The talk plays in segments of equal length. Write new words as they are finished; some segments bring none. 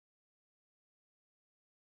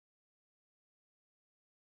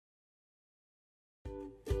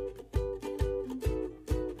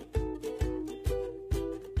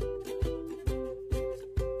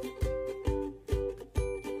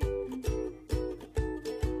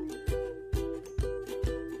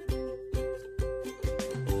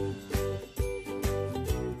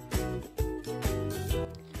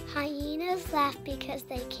laugh because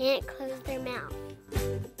they can't close their mouth.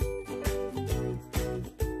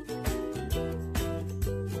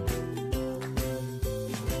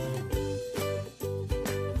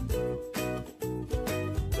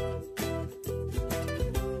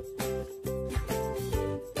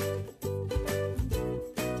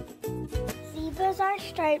 Zebras are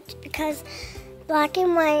striped because black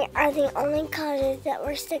and white are the only colors that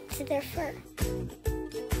will stick to their fur.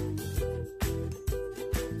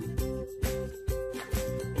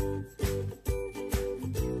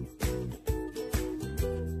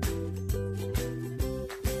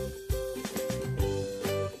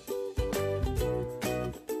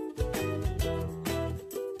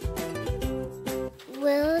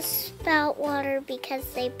 Whales spout water because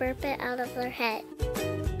they burp it out of their head.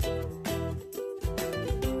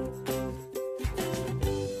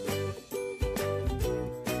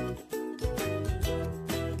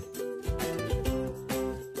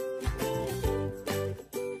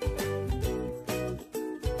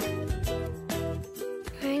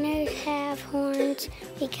 Rhinos have horns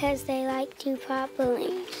because they like to pop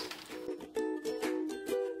balloons.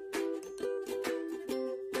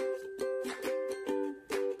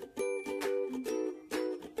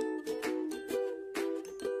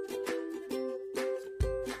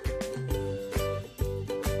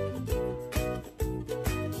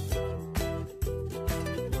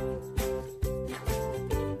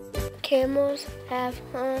 Camels have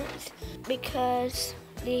horns because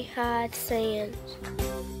they hide sand.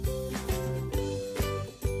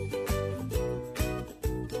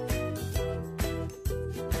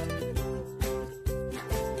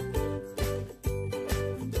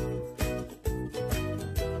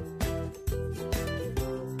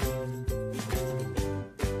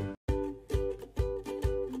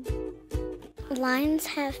 Lions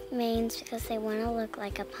have manes because they want to look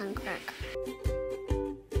like a punk rocker.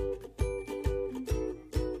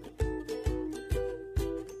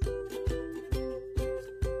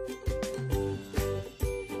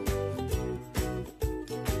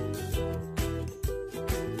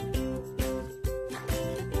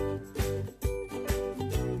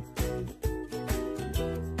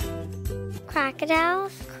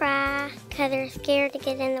 Crocodiles cry because they're scared to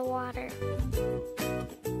get in the water.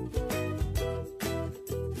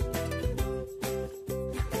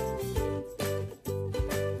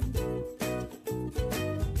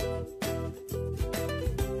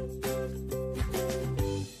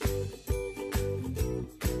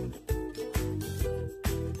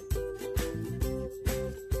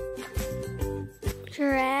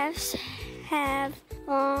 Giraffes have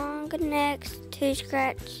long necks to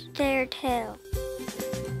scratch their tail.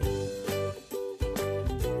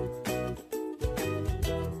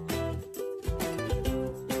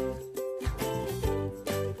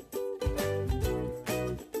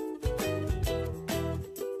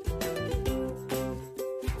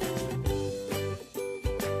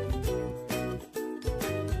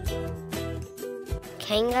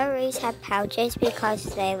 Kangaroos have pouches because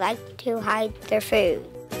they like to hide their food.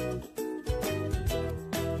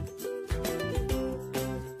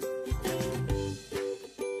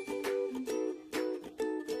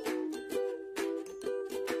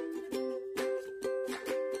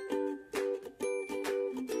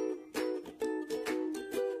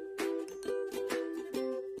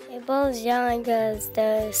 People's yelling because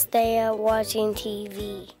they stay up watching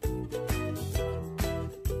TV.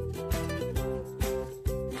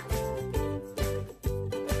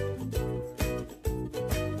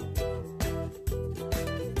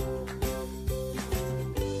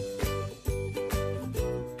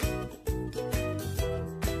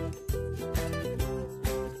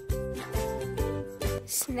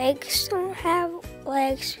 Snakes don't have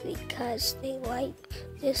legs because they like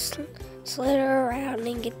to slither around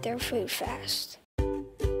and get their food fast.